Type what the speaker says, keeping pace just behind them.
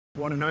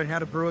Want to know how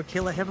to brew a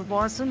killer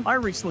Hefeweizen? I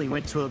recently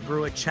went to a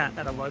brewer chat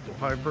at a local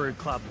homebrew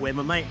club where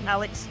my mate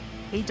Alex,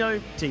 he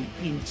dove deep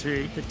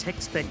into the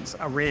tech specs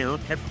around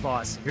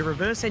Hefeweizen. He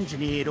reverse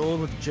engineered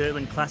all of the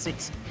German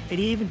classics, and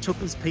he even took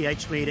his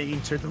pH meter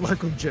into the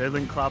local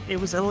German club. It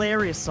was a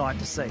hilarious sight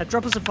to see. Now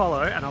drop us a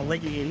follow and I'll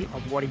let you in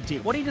on what he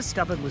did. What he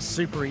discovered was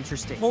super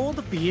interesting. All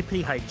the beer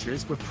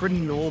pHs were pretty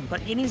normal,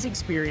 but in his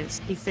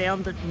experience, he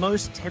found that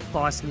most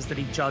Hefeweizens that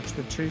he judged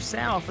were too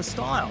sour for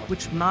style,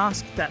 which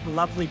masked that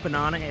lovely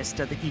banana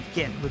ester that you'd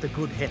get with a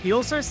good Hef. He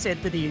also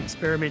said that he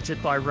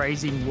experimented by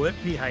raising wort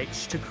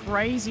pH to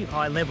crazy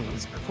high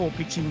levels before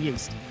pitching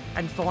yeast,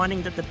 and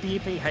finding that the beer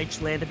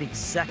pH landed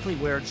exactly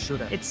where it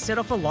should have. It set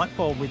off a light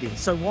bulb with him.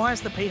 So why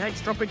is the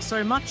pH dropping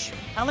so much?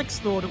 Alex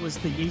thought it was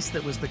the yeast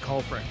that was the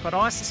culprit, but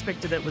I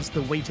suspected it was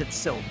the wheat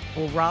itself,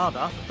 or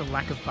rather, the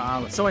lack of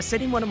barley. So I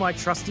sent him one of my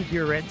trusty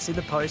burettes in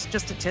the post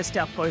just to test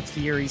out both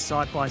theories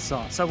side by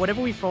side. So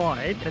whatever we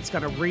find, it's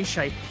going to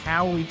reshape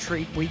how we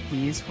treat wheat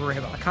beers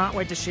forever. I can't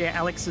wait to share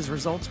Alex's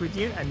results with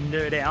you and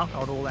nerd out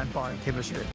on all that biochemistry.